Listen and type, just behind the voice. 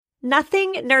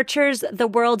Nothing nurtures the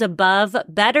world above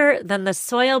better than the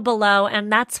soil below,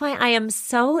 and that's why I am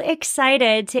so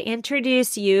excited to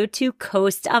introduce you to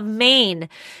Coast of Maine.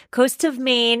 Coast of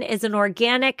Maine is an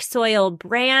organic soil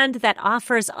brand that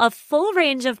offers a full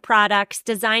range of products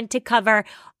designed to cover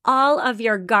all of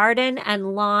your garden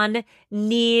and lawn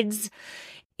needs.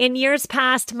 In years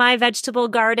past, my vegetable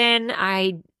garden,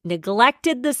 I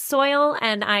neglected the soil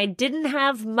and I didn't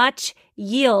have much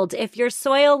yield. If your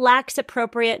soil lacks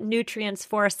appropriate nutrients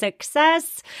for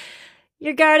success,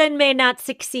 your garden may not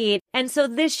succeed. And so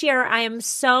this year, I am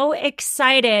so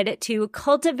excited to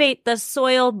cultivate the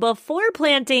soil before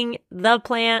planting the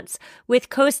plants with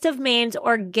Coast of Maine's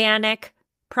organic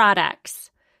products.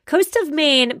 Coast of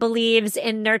Maine believes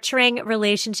in nurturing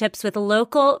relationships with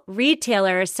local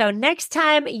retailers. So next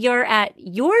time you're at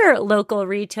your local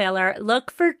retailer,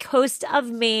 look for Coast of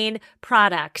Maine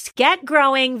products. Get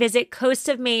growing. Visit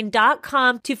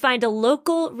coastofmaine.com to find a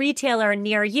local retailer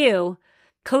near you.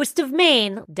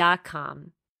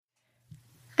 coastofmaine.com.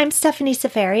 I'm Stephanie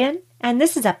Safarian, and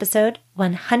this is episode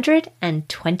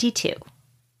 122.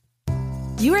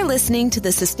 You are listening to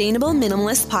the Sustainable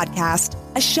Minimalist Podcast,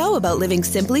 a show about living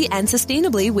simply and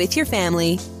sustainably with your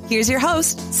family. Here's your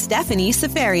host, Stephanie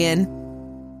Safarian.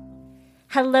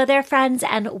 Hello there, friends,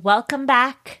 and welcome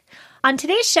back. On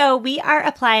today's show, we are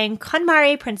applying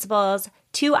Konmari principles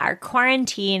to our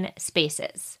quarantine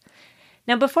spaces.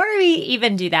 Now, before we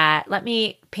even do that, let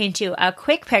me paint you a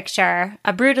quick picture,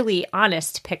 a brutally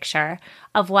honest picture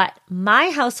of what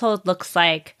my household looks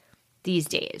like these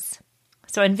days.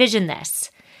 So envision this.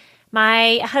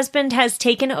 My husband has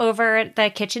taken over the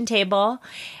kitchen table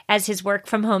as his work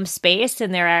from home space,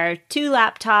 and there are 2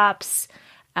 laptops,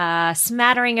 a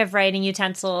smattering of writing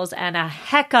utensils, and a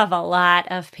heck of a lot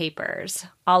of papers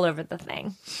all over the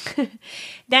thing.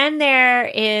 Then there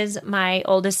is my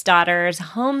oldest daughter's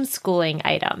homeschooling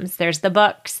items. There's the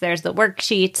books, there's the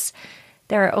worksheets.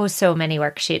 There are so many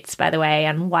worksheets, by the way,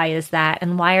 and why is that?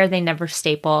 And why are they never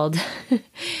stapled?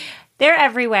 They're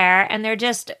everywhere, and they're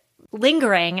just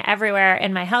lingering everywhere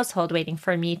in my household waiting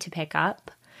for me to pick up.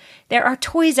 There are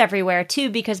toys everywhere, too,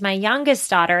 because my youngest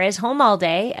daughter is home all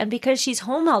day, and because she's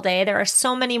home all day, there are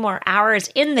so many more hours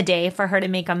in the day for her to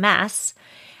make a mess.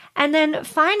 And then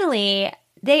finally,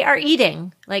 they are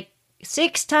eating like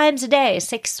 6 times a day,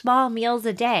 6 small meals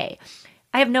a day.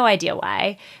 I have no idea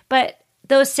why, but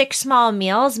those 6 small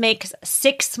meals makes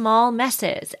 6 small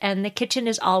messes, and the kitchen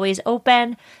is always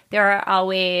open. There are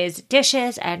always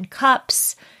dishes and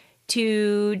cups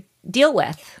to deal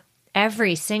with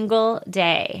every single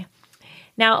day.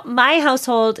 Now, my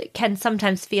household can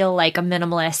sometimes feel like a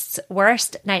minimalist's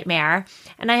worst nightmare,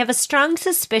 and I have a strong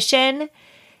suspicion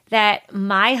that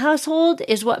my household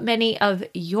is what many of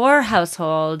your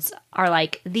households are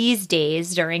like these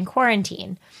days during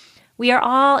quarantine. We are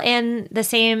all in the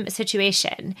same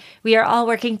situation. We are all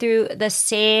working through the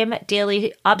same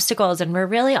daily obstacles, and we're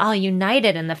really all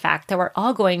united in the fact that we're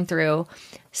all going through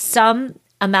some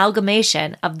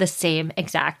amalgamation of the same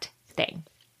exact thing.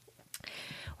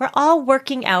 We're all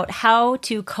working out how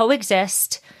to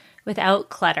coexist without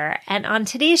clutter. And on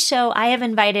today's show, I have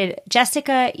invited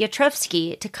Jessica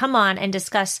Yatrowski to come on and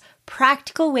discuss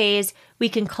practical ways we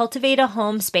can cultivate a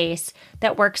home space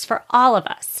that works for all of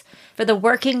us, for the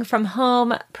working from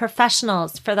home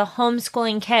professionals, for the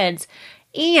homeschooling kids,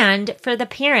 and for the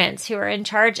parents who are in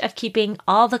charge of keeping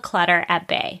all the clutter at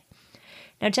bay.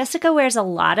 Now, Jessica wears a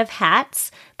lot of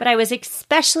hats, but I was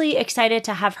especially excited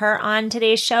to have her on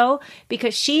today's show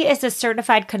because she is a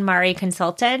certified Konmari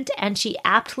consultant, and she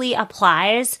aptly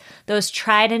applies those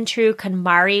tried and true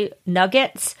Konmari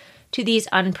nuggets to these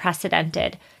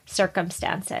unprecedented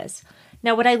circumstances.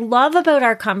 Now, what I love about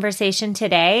our conversation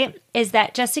today is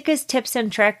that Jessica's tips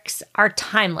and tricks are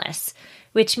timeless,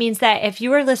 which means that if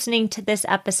you are listening to this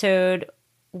episode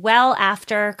well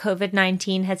after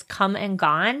COVID-19 has come and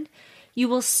gone, you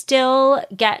will still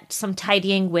get some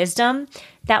tidying wisdom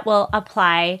that will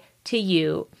apply to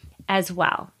you as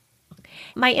well.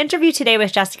 My interview today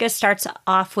with Jessica starts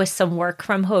off with some work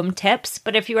from home tips,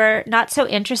 but if you are not so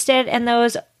interested in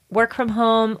those work from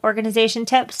home organization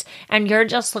tips and you're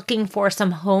just looking for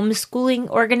some homeschooling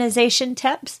organization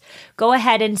tips, go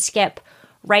ahead and skip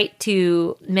right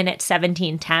to minute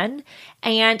 1710.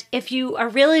 And if you are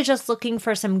really just looking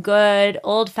for some good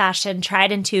old-fashioned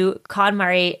tried and true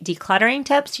Konmari decluttering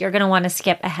tips, you're going to want to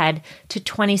skip ahead to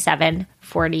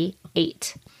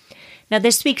 2748. Now,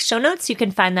 this week's show notes, you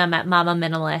can find them at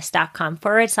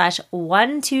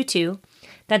mamaminimalist.com/122.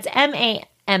 That's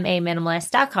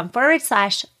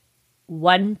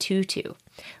mamaminimalist.com/122.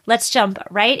 Let's jump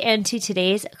right into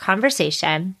today's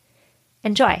conversation.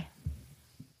 Enjoy.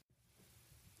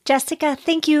 Jessica,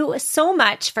 thank you so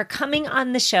much for coming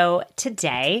on the show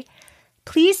today.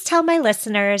 Please tell my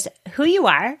listeners who you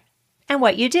are and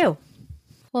what you do.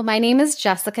 Well, my name is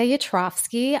Jessica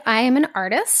Yatrovsky. I am an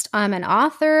artist. I'm an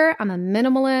author. I'm a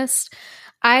minimalist.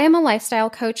 I am a lifestyle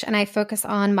coach, and I focus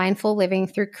on mindful living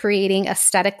through creating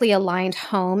aesthetically aligned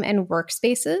home and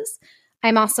workspaces.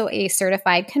 I'm also a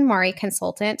certified Konmari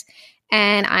consultant,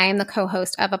 and I am the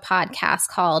co-host of a podcast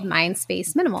called Mind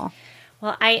Space Minimal.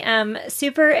 Well, I am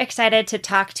super excited to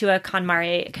talk to a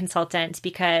KonMari consultant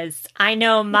because I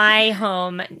know my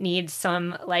home needs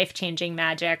some life-changing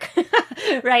magic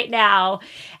right now.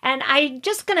 And I'm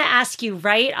just going to ask you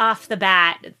right off the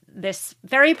bat this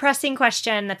very pressing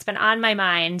question that's been on my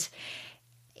mind.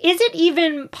 Is it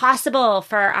even possible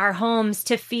for our homes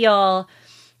to feel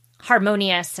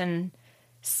harmonious and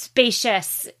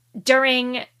spacious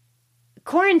during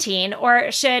quarantine,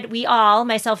 or should we all,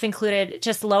 myself included,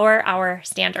 just lower our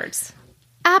standards?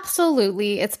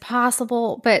 Absolutely, it's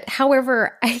possible. But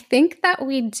however, I think that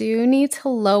we do need to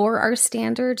lower our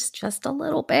standards just a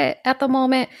little bit at the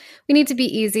moment. We need to be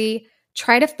easy,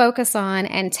 try to focus on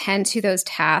and tend to those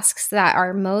tasks that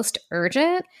are most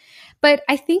urgent. But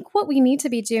I think what we need to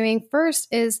be doing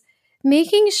first is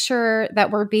making sure that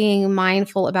we're being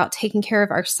mindful about taking care of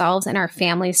ourselves and our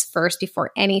families first before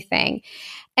anything.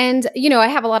 And, I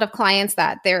have a lot of clients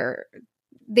that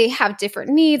they have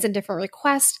different needs and different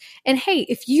requests. And hey,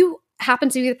 if you happen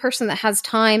to be the person that has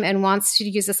time and wants to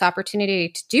use this opportunity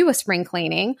to do a spring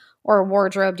cleaning or a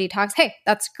wardrobe detox, hey,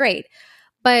 that's great.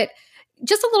 But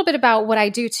just a little bit about what I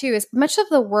do too is much of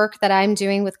the work that I'm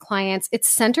doing with clients, it's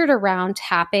centered around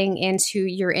tapping into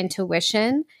your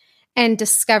intuition and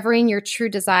discovering your true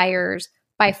desires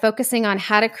by focusing on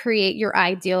how to create your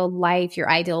ideal life, your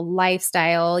ideal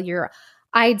lifestyle, your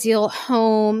ideal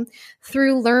home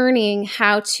through learning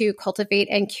how to cultivate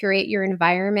and curate your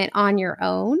environment on your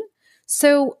own.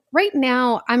 So right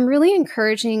now, I'm really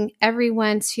encouraging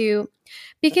everyone to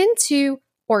begin to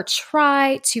or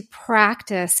try to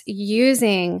practice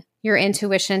using your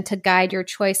intuition to guide your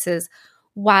choices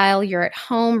while you're at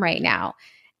home right now.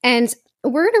 And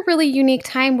we're in a really unique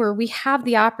time where we have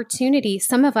the opportunity,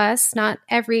 some of us, not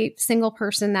every single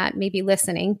person that may be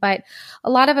listening, but a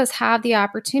lot of us have the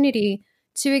opportunity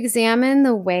to examine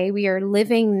the way we are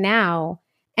living now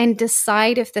and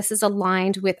decide if this is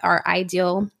aligned with our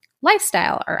ideal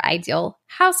lifestyle, our ideal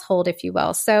household, if you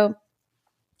will. So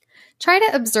try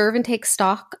to observe and take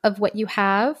stock of what you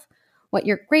have, what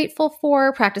you're grateful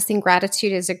for. Practicing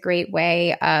gratitude is a great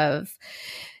way of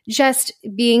just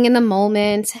being in the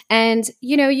moment. And,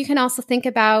 you can also think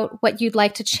about what you'd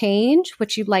like to change,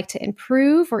 what you'd like to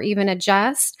improve or even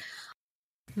adjust.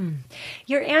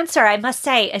 Your answer, I must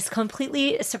say, is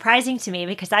completely surprising to me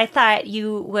because I thought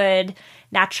you would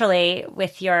naturally,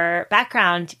 with your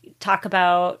background, talk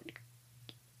about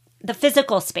the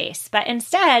physical space. But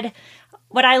instead,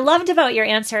 what I loved about your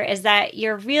answer is that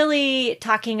you're really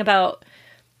talking about,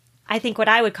 I think what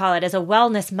I would call it as a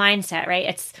wellness mindset, right?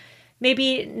 It's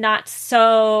maybe not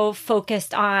so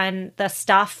focused on the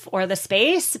stuff or the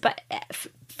space, but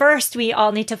first we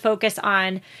all need to focus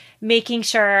on making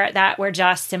sure that we're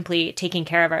just simply taking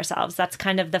care of ourselves. That's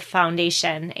kind of the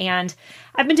foundation. And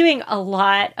I've been doing a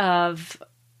lot of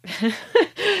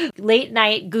late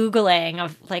night Googling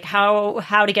of like how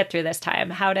to get through this time,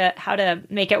 how to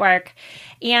make it work.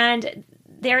 And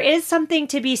there is something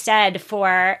to be said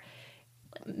for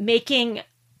making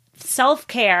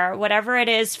self-care, whatever it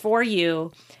is for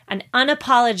you, an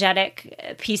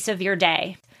unapologetic piece of your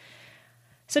day.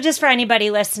 So just for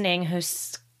anybody listening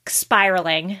who's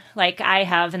spiraling like I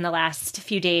have in the last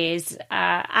few days,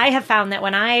 I have found that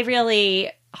when I really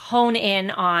hone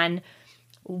in on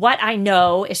what I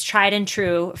know is tried and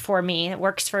true for me, it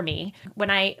works for me, when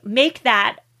I make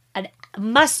that a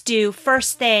must-do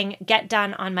first thing, get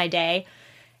done on my day,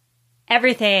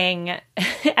 everything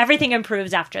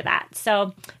improves after that.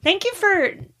 So thank you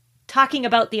for talking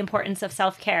about the importance of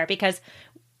self-care, because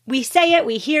we say it,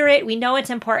 we hear it, we know it's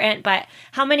important, but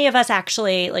how many of us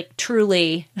actually like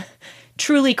truly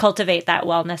cultivate that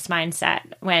wellness mindset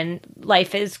when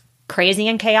life is crazy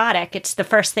and chaotic? It's the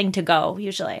first thing to go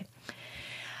usually.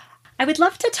 I would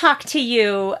love to talk to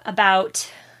you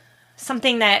about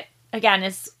something that, again,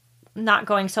 is not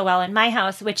going so well in my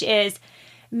house, which is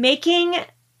making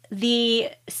the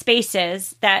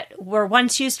spaces that were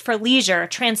once used for leisure,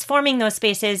 transforming those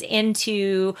spaces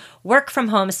into work from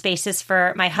home spaces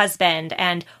for my husband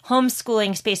and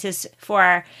homeschooling spaces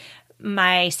for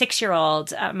my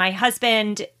 6-year-old. My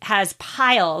husband has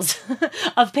piles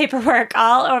of paperwork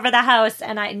all over the house,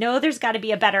 and I know there's got to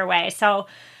be a better way. So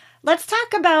let's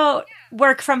talk about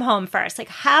work from home first. Like,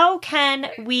 how can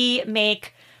we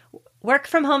make work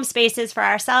from home spaces for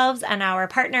ourselves and our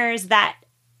partners that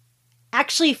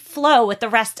actually flow with the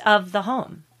rest of the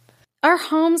home? Our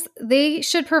homes, they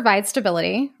should provide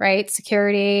stability, right?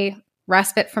 Security,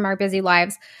 respite from our busy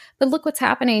lives. But look what's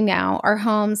happening now. Our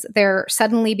homes, they're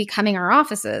suddenly becoming our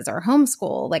offices, our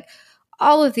homeschool. Like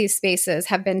all of these spaces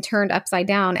have been turned upside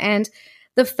down. And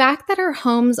the fact that our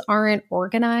homes aren't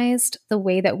organized the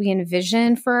way that we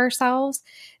envision for ourselves,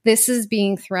 this is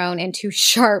being thrown into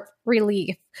sharp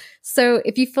relief. So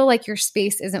if you feel like your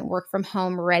space isn't work from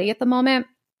home ready at the moment,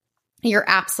 you're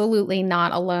absolutely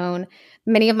not alone.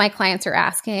 Many of my clients are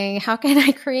asking, how can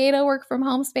I create a work from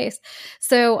home space?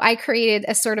 So I created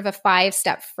a sort of a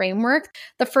 5-step framework.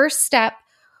 The first step,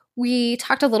 we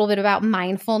talked a little bit about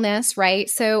mindfulness, right?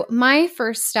 So my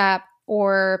first step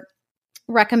or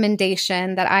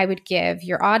recommendation that I would give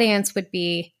your audience would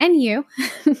be, and you,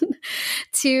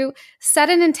 to set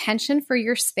an intention for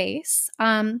your space.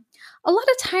 A lot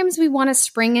of times we want to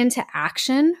spring into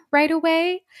action right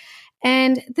away.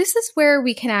 And this is where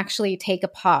we can actually take a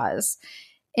pause.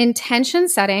 Intention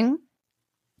setting,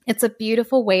 it's a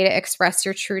beautiful way to express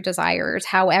your true desires,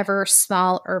 however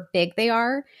small or big they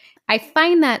are. I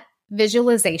find that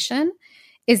visualization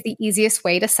is the easiest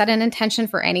way to set an intention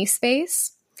for any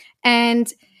space.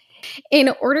 And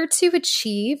in order to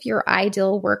achieve your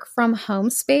ideal work from home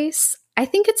space, I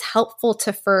think it's helpful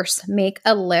to first make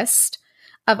a list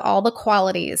of all the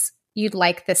qualities you'd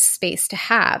like this space to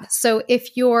have. So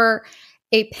if you're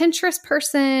a Pinterest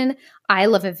person, I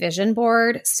love a vision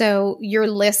board. So your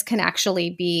list can actually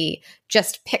be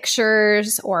just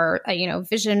pictures or,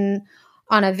 vision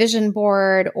on a vision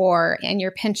board or in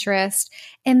your Pinterest,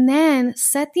 and then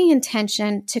set the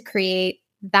intention to create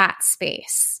that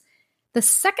space. The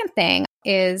second thing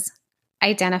is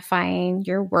identifying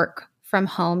your work from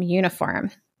home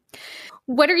uniform.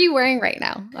 What are you wearing right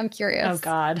now? I'm curious. Oh,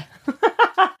 God.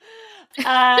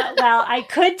 Well, I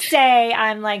could say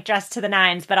I'm like dressed to the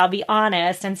nines, but I'll be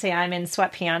honest and say I'm in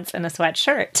sweatpants and a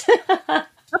sweatshirt.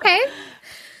 Okay.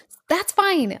 That's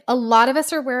fine. A lot of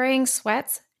us are wearing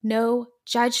sweats, no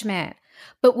judgment.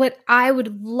 But what I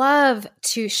would love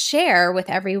to share with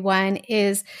everyone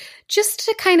is just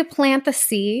to kind of plant the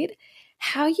seed.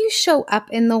 How you show up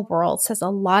in the world says a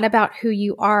lot about who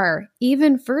you are,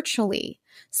 even virtually.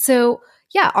 So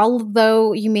yeah,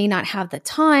 although you may not have the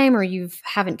time or you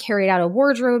haven't carried out a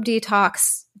wardrobe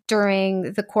detox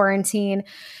during the quarantine,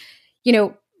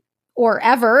 or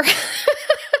ever,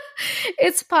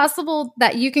 it's possible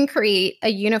that you can create a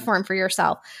uniform for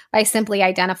yourself by simply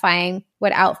identifying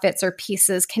what outfits or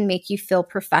pieces can make you feel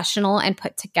professional and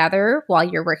put together while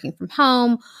you're working from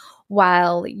home,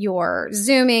 while you're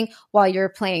Zooming, while you're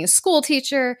playing school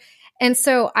teacher. And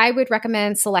so I would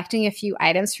recommend selecting a few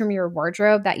items from your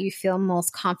wardrobe that you feel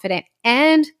most confident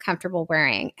and comfortable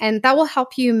wearing. And that will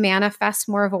help you manifest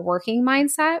more of a working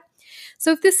mindset.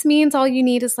 So if this means all you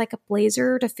need is like a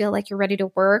blazer to feel like you're ready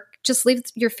to work, just leave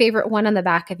your favorite one on the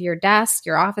back of your desk,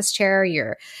 your office chair,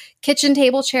 your kitchen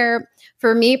table chair.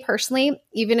 For me personally,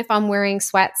 even if I'm wearing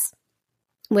sweats,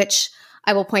 which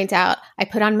I will point out, I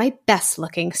put on my best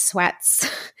looking sweats.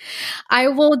 I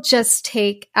will just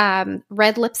take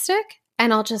red lipstick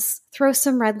and I'll just throw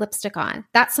some red lipstick on.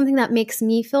 That's something that makes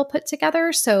me feel put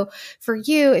together. So for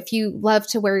you, if you love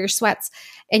to wear your sweats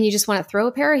and you just want to throw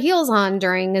a pair of heels on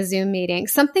during a Zoom meeting,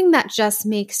 something that just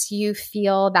makes you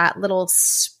feel that little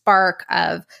spark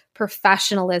of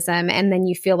professionalism, and then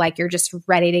you feel like you're just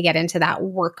ready to get into that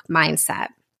work mindset.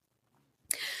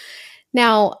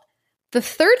 Now, the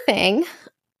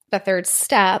third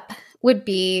step would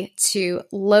be to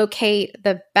locate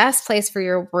the best place for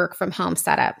your work from home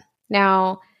setup.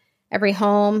 Now, every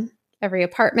home, every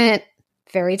apartment,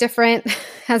 very different,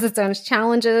 has its own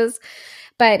challenges.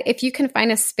 But if you can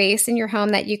find a space in your home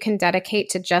that you can dedicate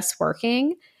to just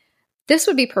working, this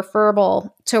would be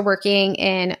preferable to working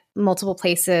in multiple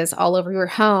places all over your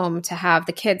home, to have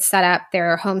the kids set up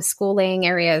their homeschooling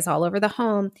areas all over the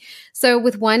home. So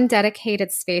with one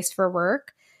dedicated space for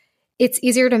work, it's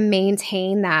easier to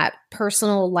maintain that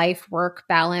personal life-work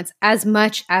balance as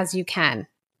much as you can,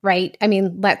 right? I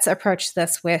mean, let's approach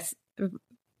this with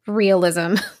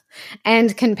realism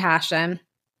and compassion.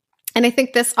 And I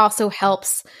think this also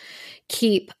helps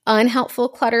keep unhelpful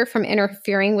clutter from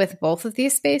interfering with both of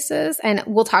these spaces. And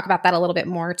we'll talk about that a little bit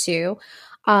more too.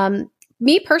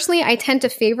 Me personally, I tend to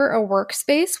favor a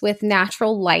workspace with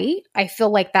natural light. I feel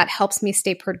like that helps me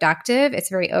stay productive. It's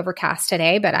very overcast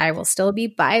today, but I will still be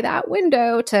by that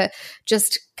window to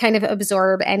just kind of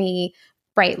absorb any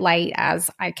bright light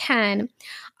as I can.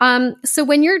 So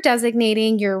when you're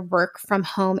designating your work from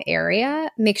home area,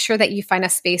 make sure that you find a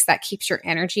space that keeps your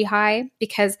energy high,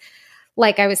 because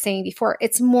like I was saying before,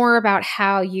 it's more about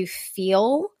how you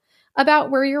feel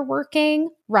about where you're working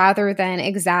rather than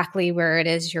exactly where it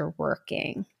is you're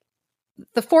working.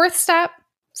 The fourth step,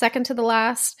 second to the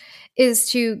last, is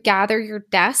to gather your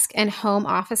desk and home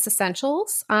office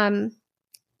essentials.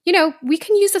 We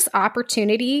can use this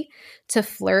opportunity to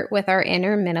flirt with our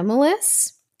inner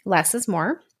minimalists. Less is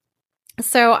more.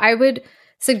 So I would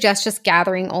suggest just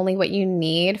gathering only what you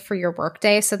need for your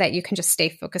workday so that you can just stay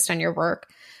focused on your work.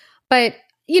 But,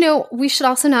 we should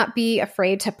also not be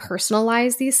afraid to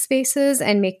personalize these spaces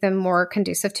and make them more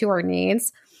conducive to our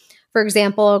needs. For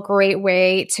example, a great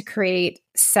way to create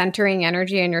centering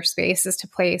energy in your space is to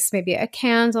place maybe a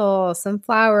candle, some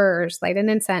flowers, light an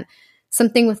incense,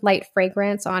 something with light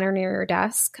fragrance on or near your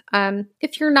desk.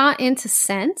 If you're not into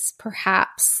scents,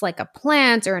 perhaps like a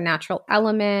plant or a natural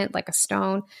element, like a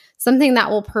stone, something that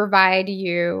will provide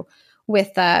you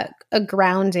with a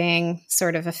grounding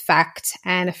sort of effect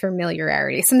and a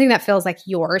familiarity, something that feels like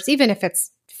yours, even if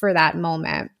it's for that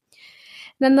moment.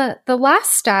 Then the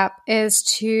last step is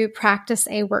to practice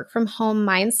a work from home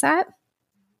mindset,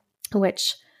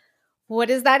 which, what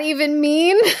does that even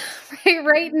mean?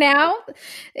 Right now,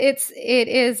 it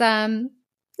is a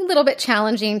little bit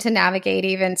challenging to navigate,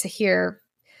 even to hear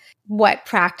what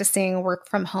practicing work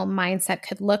from home mindset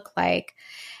could look like.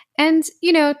 And,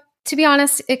 to be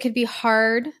honest, it could be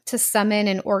hard to summon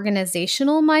an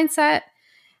organizational mindset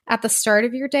at the start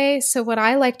of your day. So what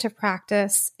I like to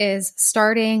practice is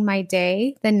starting my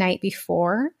day the night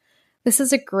before. This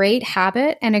is a great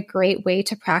habit, and a great way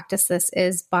to practice this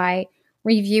is by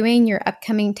reviewing your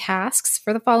upcoming tasks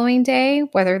for the following day,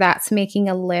 whether that's making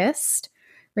a list,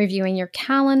 reviewing your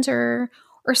calendar,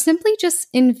 or simply just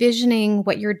envisioning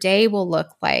what your day will look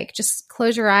like. Just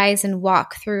close your eyes and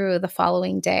walk through the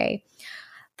following day.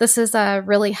 This is a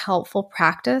really helpful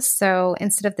practice. So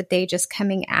instead of the day just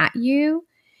coming at you,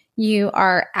 you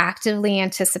are actively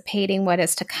anticipating what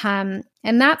is to come.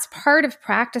 And that's part of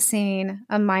practicing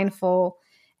a mindful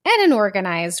and an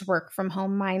organized work from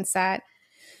home mindset.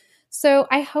 So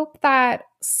I hope that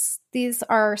these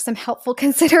are some helpful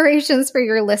considerations for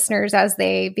your listeners as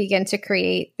they begin to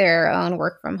create their own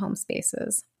work from home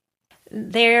spaces.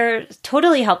 They're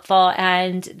totally helpful,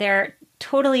 and they're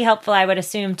totally helpful, I would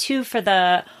assume, too, for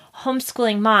the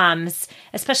homeschooling moms,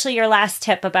 especially your last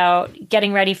tip about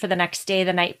getting ready for the next day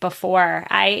the night before.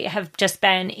 I have just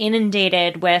been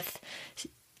inundated with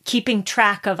keeping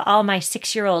track of all my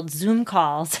 6-year-old Zoom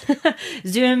calls,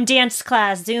 Zoom dance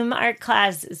class, Zoom art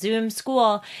class, Zoom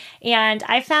school. And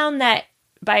I found that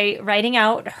by writing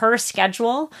out her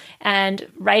schedule and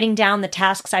writing down the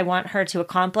tasks I want her to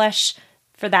accomplish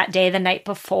for that day the night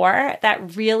before,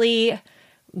 that really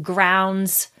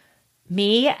grounds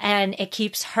me and it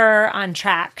keeps her on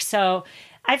track. So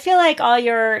I feel like all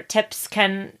your tips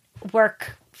can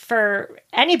work for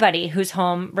anybody who's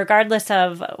home, regardless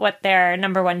of what their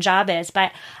number one job is.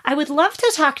 But I would love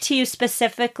to talk to you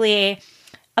specifically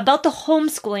about the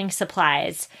homeschooling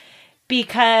supplies,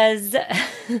 because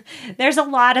there's a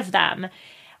lot of them.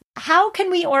 How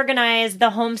can we organize the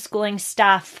homeschooling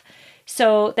stuff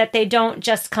so that they don't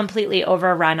just completely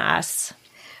overrun us?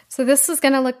 So this is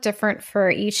going to look different for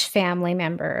each family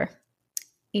member,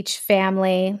 each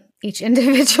family, each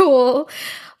individual.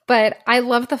 But I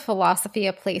love the philosophy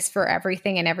of place for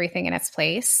everything and everything in its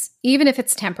place, even if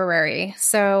it's temporary.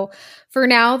 So for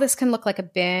now, this can look like a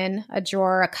bin, a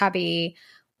drawer, a cubby,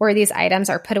 where these items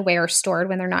are put away or stored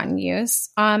when they're not in use.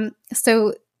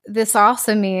 So this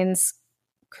also means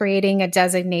creating a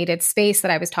designated space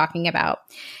that I was talking about.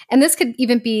 And this could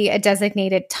even be a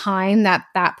designated time that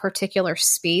that particular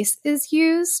space is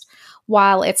used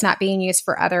while it's not being used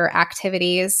for other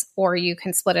activities, or you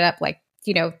can split it up like,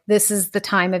 this is the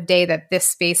time of day that this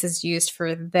space is used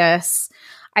for this.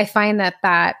 I find that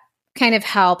that kind of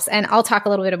helps. And I'll talk a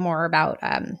little bit more about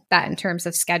that in terms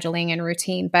of scheduling and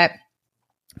routine. But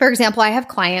for example, I have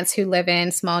clients who live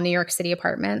in small New York City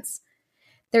apartments.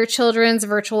 Their children's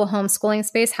virtual homeschooling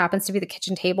space happens to be the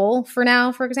kitchen table for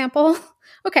now, for example.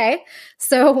 Okay,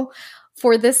 so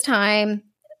for this time,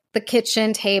 the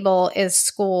kitchen table is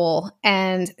school,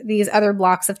 and these other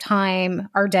blocks of time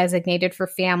are designated for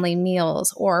family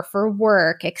meals or for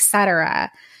work, etc.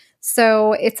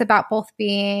 So it's about both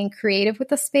being creative with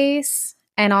the space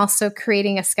and also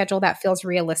creating a schedule that feels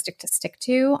realistic to stick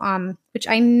to, which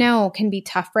I know can be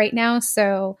tough right now.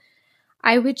 So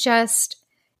I would just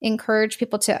encourage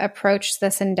people to approach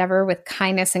this endeavor with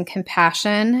kindness and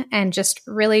compassion and just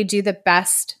really do the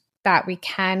best that we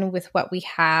can with what we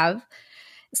have.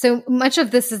 So much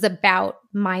of this is about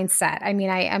mindset. I mean,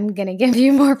 I'm going to give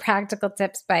you more practical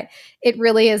tips, but it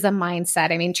really is a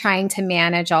mindset. I mean, trying to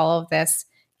manage all of this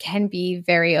can be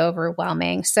very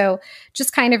overwhelming. So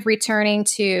just kind of returning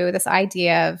to this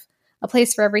idea of a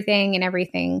place for everything and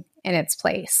everything in its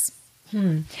place.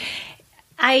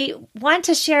 I want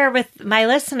to share with my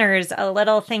listeners a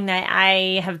little thing that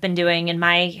I have been doing in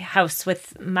my house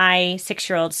with my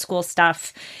 6-year-old school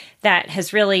stuff that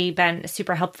has really been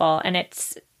super helpful. And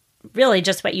it's really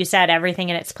just what you said, everything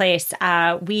in its place.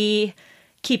 We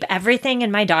keep everything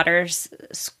in my daughter's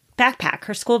backpack,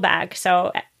 her school bag.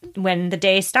 So when the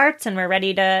day starts and we're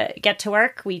ready to get to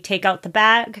work, we take out the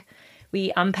bag,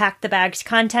 we unpack the bag's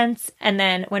contents, and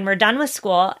then when we're done with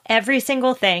school, every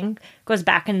single thing goes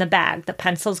back in the bag. The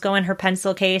pencils go in her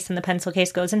pencil case, and the pencil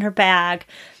case goes in her bag.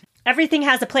 Everything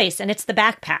has a place, and it's the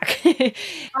backpack.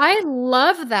 I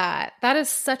love that. That is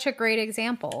such a great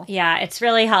example. Yeah, it's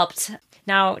really helped.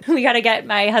 Now, we got to get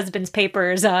my husband's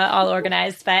papers all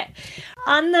organized, but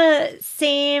on the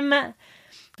same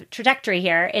trajectory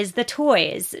here is the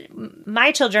toys.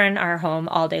 My children are home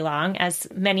all day long, as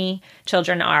many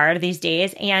children are these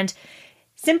days. And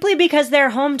simply because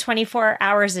they're home 24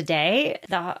 hours a day,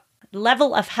 the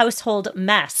level of household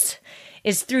mess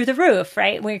is through the roof,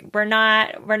 right? We're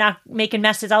not making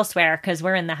messes elsewhere because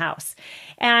we're in the house.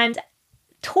 And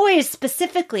toys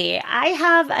specifically, I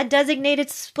have a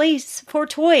designated space for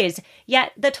toys,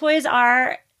 yet the toys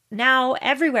are now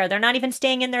everywhere. They're not even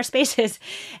staying in their spaces.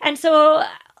 And so,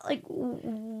 like,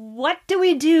 what do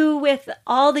we do with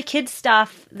all the kids'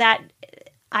 stuff that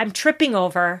I'm tripping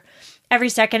over every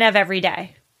second of every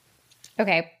day?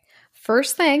 Okay.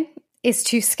 First thing is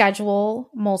to schedule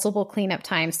multiple cleanup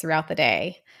times throughout the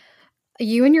day.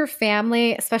 You and your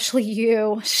family, especially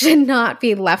you, should not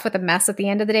be left with a mess at the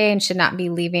end of the day and should not be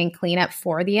leaving cleanup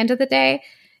for the end of the day,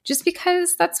 just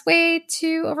because that's way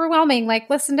too overwhelming. Like,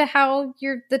 listen to how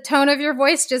the tone of your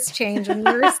voice just changed when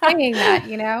you were saying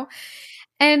that,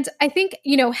 And I think,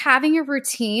 having a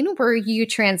routine where you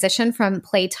transition from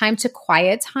playtime to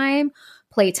quiet time,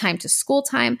 playtime to school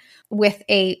time, with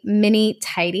a mini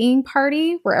tidying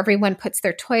party where everyone puts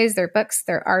their toys, their books,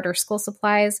 their art or school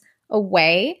supplies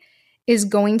away is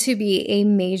going to be a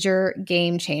major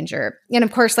game changer. And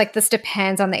of course, this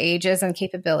depends on the ages and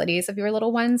capabilities of your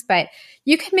little ones, but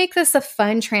you can make this a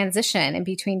fun transition in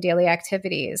between daily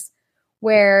activities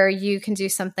where you can do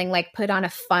something like put on a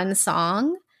fun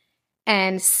song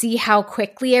and see how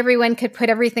quickly everyone could put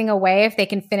everything away if they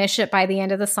can finish it by the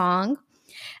end of the song.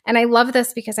 And I love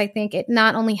this because I think it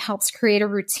not only helps create a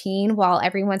routine while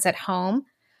everyone's at home,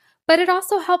 but it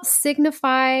also helps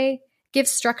give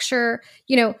structure,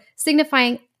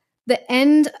 signifying the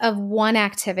end of one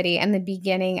activity and the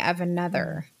beginning of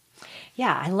another.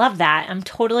 Yeah, I love that. I'm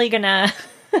totally going to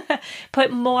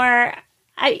put more.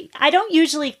 I don't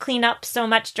usually clean up so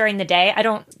much during the day. I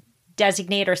don't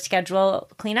designate or schedule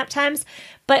cleanup times,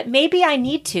 but maybe I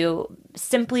need to,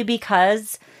 simply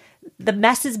because the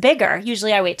mess is bigger.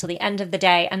 Usually I wait till the end of the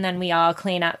day and then we all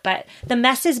clean up, but the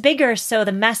mess is bigger, so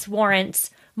the mess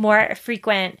warrants more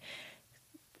frequent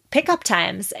pickup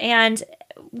times. And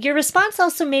your response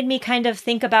also made me kind of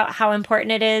think about how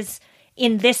important it is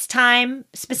in this time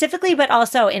specifically, but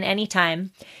also in any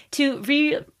time, to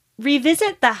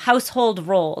revisit the household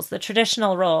roles, the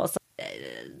traditional roles.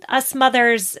 Us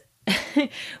mothers,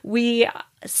 we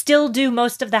still do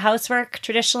most of the housework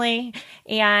traditionally,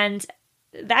 and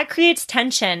that creates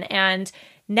tension. And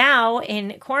now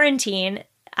in quarantine,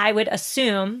 I would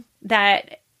assume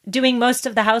that doing most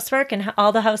of the housework and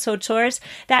all the household chores,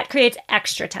 that creates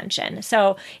extra tension.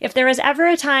 So if there was ever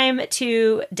a time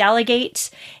to delegate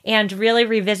and really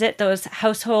revisit those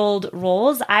household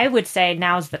roles, I would say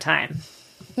now's the time.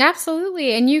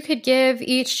 Absolutely. And you could give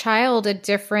each child a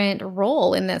different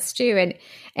role in this too,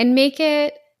 and make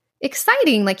it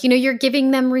exciting. You're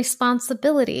giving them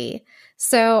responsibility.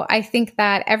 So I think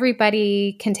that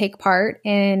everybody can take part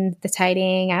in the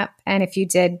tidying up. And if you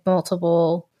did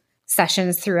multiple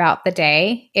sessions throughout the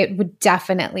day, it would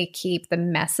definitely keep the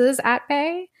messes at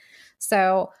bay.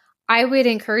 So I would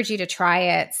encourage you to try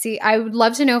it. See, I would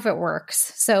love to know if it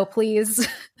works. So please,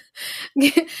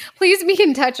 please be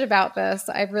in touch about this.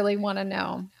 I really want to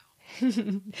know.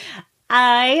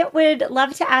 I would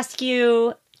love to ask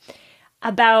you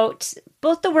about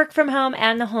both the work from home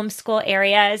and the homeschool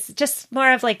areas, just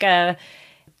more of a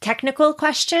technical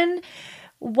question.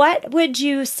 What would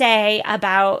you say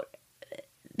about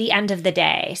the end of the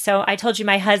day? So I told you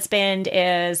my husband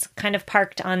is kind of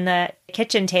parked on the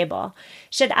kitchen table.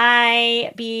 Should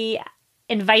I be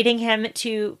inviting him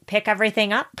to pick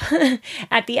everything up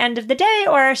at the end of the day,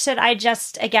 or should I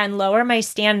just, again, lower my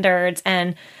standards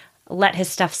and let his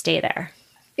stuff stay there?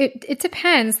 It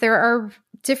depends. There are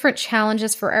different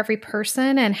challenges for every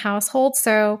person and household.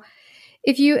 So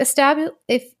if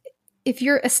if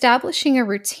you're establishing a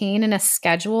routine and a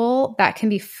schedule that can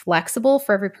be flexible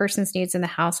for every person's needs in the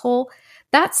household,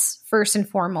 that's first and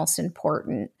foremost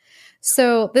important.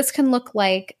 So this can look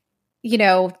like,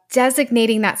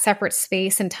 designating that separate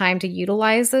space and time to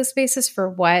utilize those spaces for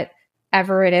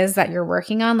whatever it is that you're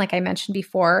working on, like I mentioned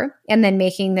before, and then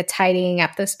making the tidying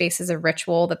up those spaces a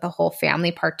ritual that the whole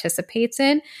family participates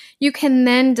in. You can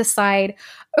then decide,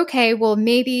 okay, well,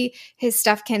 maybe his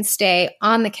stuff can stay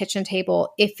on the kitchen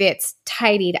table if it's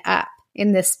tidied up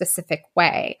in this specific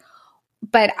way.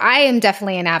 But I am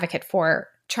definitely an advocate for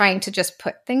trying to just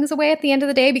put things away at the end of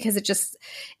the day, because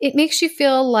it makes you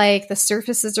feel like the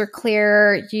surfaces are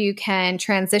clear. You can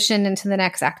transition into the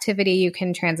next activity. You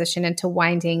can transition into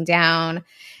winding down.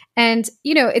 And,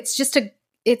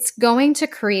 it's going to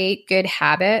create good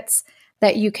habits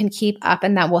that you can keep up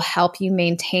and that will help you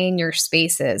maintain your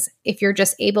spaces. If you're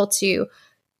just able to,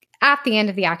 at the end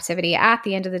of the activity, at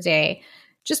the end of the day,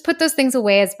 just put those things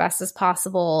away as best as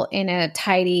possible in a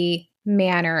tidy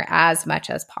manner as much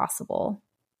as possible.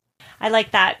 I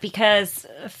like that, because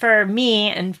for me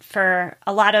and for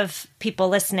a lot of people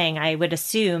listening, I would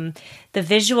assume the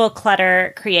visual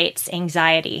clutter creates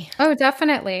anxiety. Oh,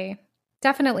 definitely.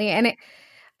 Definitely. And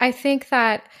I think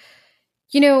that,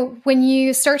 when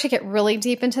you start to get really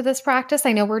deep into this practice,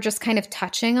 I know we're just kind of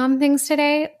touching on things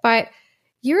today, but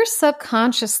you're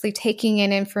subconsciously taking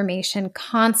in information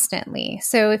constantly.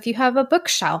 So if you have a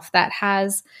bookshelf that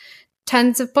has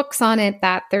tons of books on it,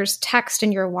 that there's text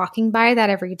and you're walking by that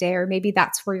every day, or maybe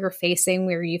that's where you're facing,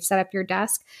 where you've set up your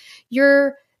desk,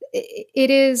 it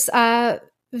is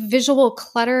visual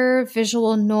clutter,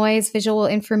 visual noise, visual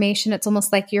information. It's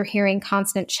almost like you're hearing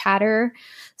constant chatter.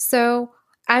 So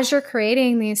as you're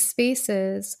creating these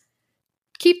spaces,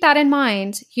 keep that in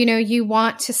mind. You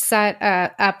want to set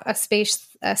up a space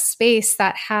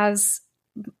that has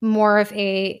more of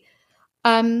a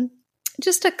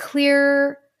just a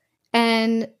clear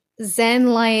and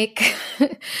Zen-like,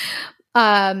 what's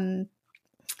the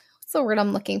word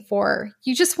I'm looking for?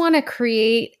 You just want to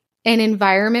create an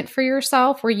environment for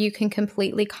yourself where you can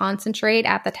completely concentrate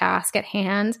at the task at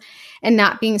hand and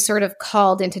not being sort of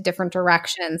called into different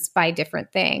directions by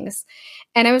different things.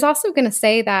 And I was also going to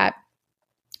say that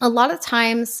a lot of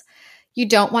times you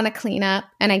don't want to clean up,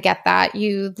 and I get that.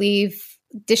 You leave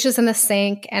dishes in the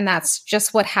sink, and that's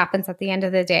just what happens at the end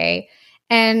of the day.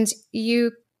 And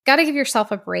you got to give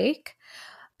yourself a break,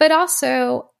 but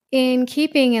also in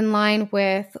keeping in line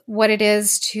with what it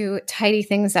is to tidy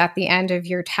things at the end of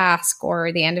your task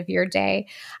or the end of your day.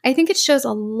 I think it shows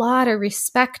a lot of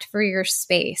respect for your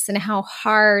space and how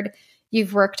hard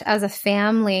you've worked as a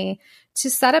family to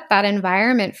set up that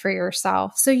environment for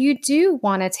yourself. So you do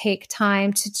want to take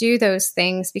time to do those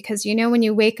things, because when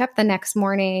you wake up the next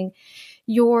morning,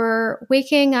 you're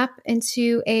waking up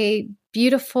into a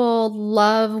beautiful,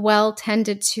 well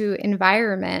tended to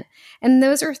environment. And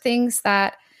those are things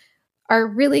that are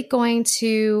really going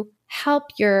to help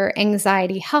your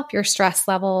anxiety, help your stress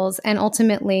levels, and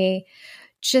ultimately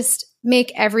just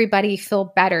make everybody feel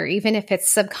better, even if it's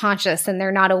subconscious and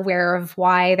they're not aware of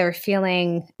why they're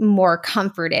feeling more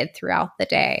comforted throughout the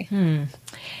day.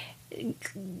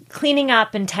 Cleaning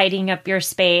up and tidying up your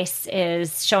space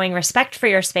is showing respect for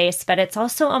your space, but it's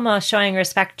also almost showing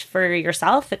respect for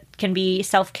yourself. It can be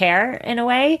self-care in a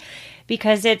way,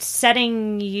 because it's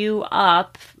setting you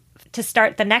up to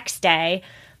start the next day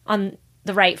on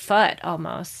the right foot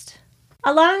almost.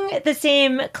 Along the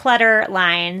same clutter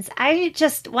lines, I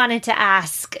just wanted to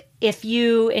ask if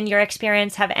you, in your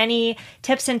experience, have any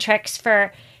tips and tricks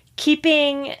for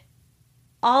keeping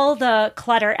all the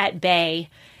clutter at bay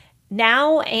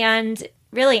now and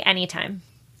really anytime.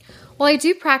 Well, I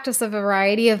do practice a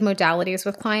variety of modalities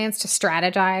with clients to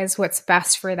strategize what's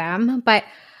best for them, but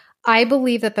I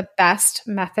believe that the best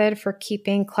method for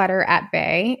keeping clutter at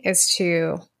bay is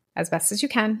to, as best as you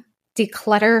can,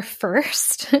 declutter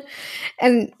first.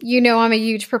 And I'm a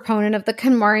huge proponent of the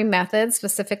Konmari method,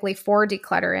 specifically for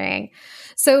decluttering.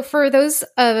 So for those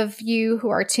of you who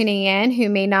are tuning in who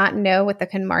may not know what the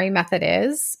Konmari method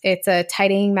is, it's a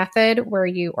tidying method where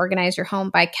you organize your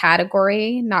home by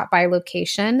category, not by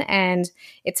location, and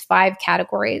it's 5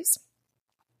 categories.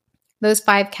 Those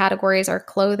 5 categories are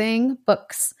clothing,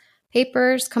 books,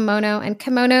 papers, kimono, and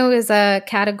kimono is a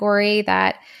category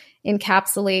that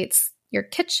encapsulates your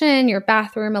kitchen, your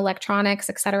bathroom, electronics,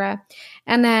 etc.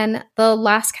 And then the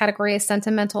last category is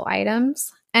sentimental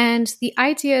items. And the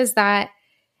idea is that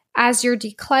as you're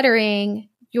decluttering,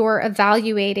 you're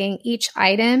evaluating each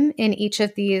item in each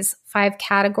of these 5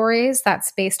 categories.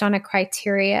 That's based on a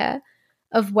criteria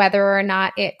of whether or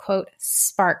not it, quote,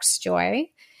 sparks joy.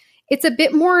 It's a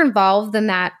bit more involved than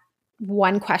that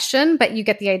one question, but you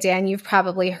get the idea, and you've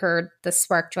probably heard the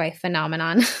spark joy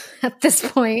phenomenon at this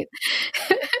point.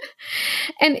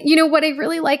 And what I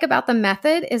really like about the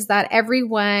method is that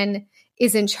everyone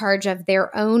is in charge of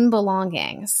their own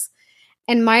belongings.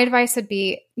 And my advice would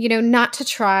be, not to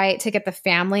try to get the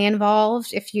family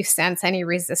involved if you sense any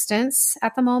resistance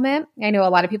at the moment. I know a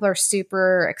lot of people are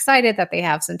super excited that they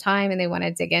have some time and they want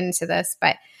to dig into this,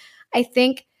 but I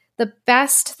think the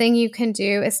best thing you can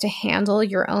do is to handle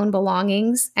your own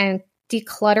belongings and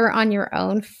declutter on your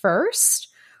own first.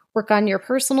 Work on your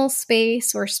personal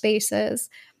space or spaces.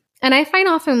 And I find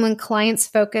often when clients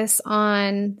focus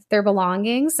on their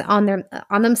belongings, on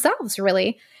themselves,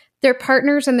 really, their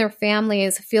partners and their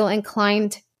families feel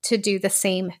inclined to do the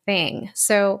same thing.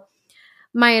 So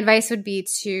my advice would be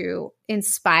to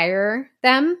inspire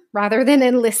them rather than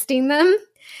enlisting them.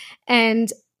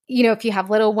 And, if you have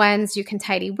little ones, you can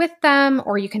tidy with them,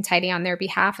 or you can tidy on their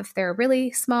behalf if they're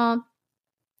really small.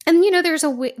 And,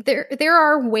 there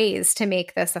are ways to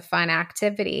make this a fun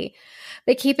activity.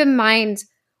 But keep in mind,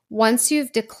 once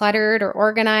you've decluttered or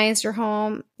organized your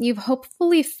home, you've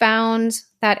hopefully found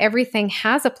that everything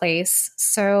has a place.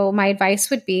 So my advice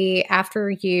would be, after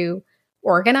you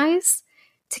organize,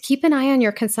 to keep an eye on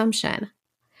your consumption.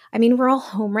 I mean, we're all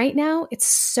home right now. It's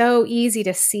so easy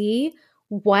to see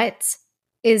what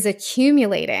is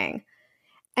accumulating.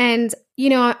 And,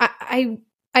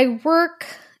 I work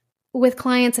with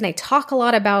clients and I talk a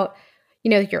lot about,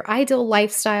 your ideal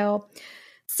lifestyle.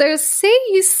 So say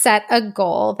you set a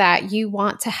goal that you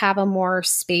want to have a more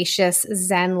spacious,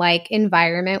 Zen-like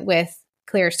environment with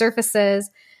clear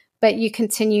surfaces, but you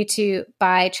continue to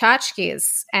buy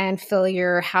tchotchkes and fill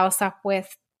your house up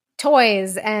with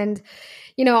toys. And,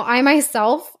 I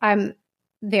myself, I'm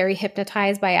very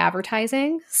hypnotized by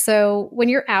advertising. So when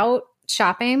you're out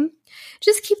shopping,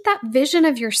 just keep that vision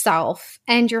of yourself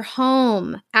and your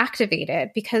home activated,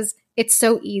 because it's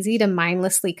so easy to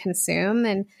mindlessly consume.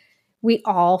 And we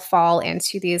all fall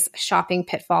into these shopping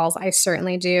pitfalls. I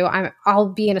certainly do. I'll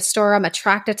be in a store, I'm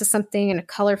attracted to something in a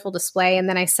colorful display, and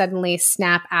then I suddenly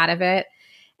snap out of it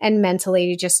and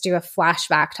mentally just do a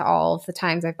flashback to all of the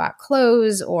times I bought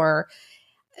clothes or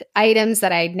items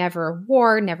that I never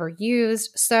wore, never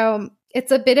used. So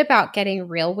it's a bit about getting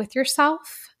real with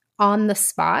yourself on the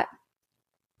spot.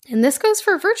 And this goes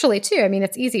for virtually too. I mean,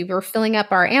 it's easy. We're filling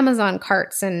up our Amazon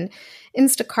carts and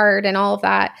Instacart and all of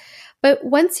that. But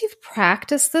once you've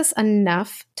practiced this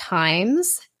enough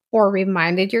times, or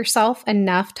reminded yourself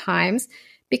enough times, it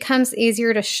becomes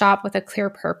easier to shop with a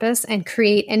clear purpose and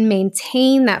create and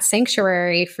maintain that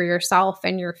sanctuary for yourself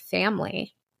and your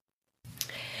family.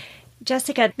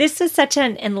 Jessica, this was such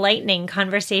an enlightening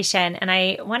conversation, and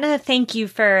I want to thank you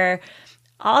for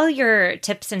all your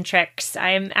tips and tricks.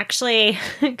 I'm actually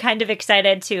kind of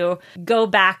excited to go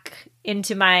back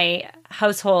into my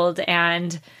household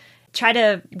and try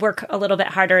to work a little bit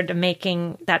harder to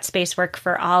making that space work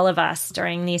for all of us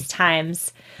during these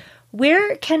times.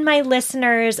 Where can my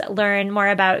listeners learn more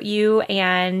about you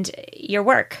and your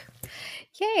work?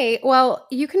 Yay. Well,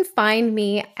 you can find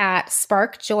me at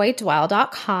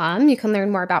sparkjoydwell.com. You can learn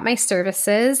more about my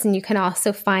services, and you can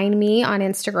also find me on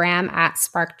Instagram at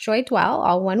sparkjoydwell,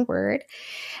 all one word.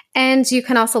 And you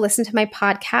can also listen to my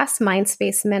podcast,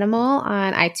 Mindspace Minimal,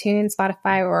 on iTunes,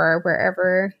 Spotify, or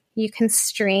wherever you can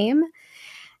stream.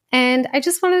 And I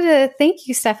just wanted to thank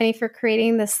you, Stephanie, for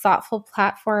creating this thoughtful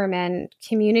platform and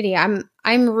community.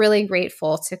 I'm really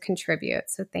grateful to contribute.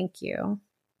 So thank you.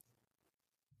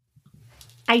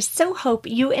 I so hope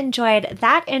you enjoyed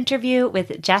that interview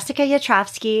with Jessica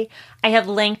Yatrovsky. I have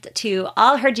linked to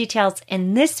all her details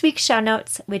in this week's show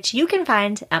notes, which you can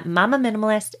find at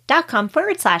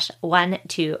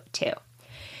mamaminimalist.com/122.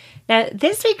 Now,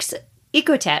 this week's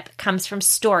eco tip comes from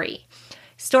Story.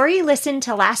 Story listened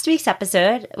to last week's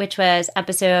episode, which was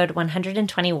episode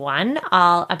 121,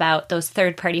 all about those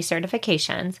third-party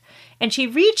certifications. And she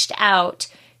reached out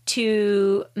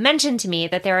to mention to me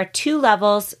that there are 2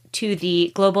 levels to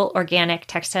the Global Organic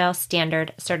Textile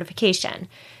Standard certification.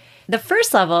 The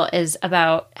first level is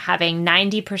about having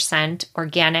 90%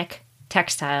 organic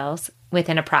textiles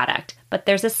within a product. But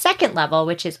there's a second level,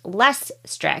 which is less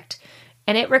strict,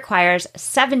 and it requires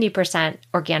 70%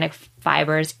 organic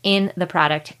fibers in the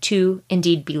product to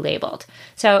indeed be labeled.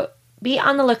 So be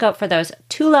on the lookout for those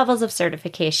 2 levels of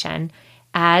certification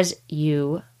as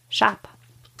you shop.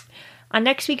 On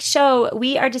next week's show,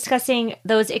 we are discussing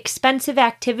those expensive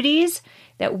activities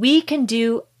that we can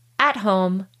do at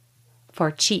home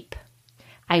for cheap.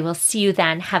 I will see you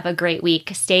then. Have a great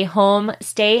week. Stay home,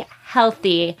 stay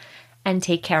healthy, and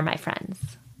take care, my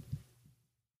friends.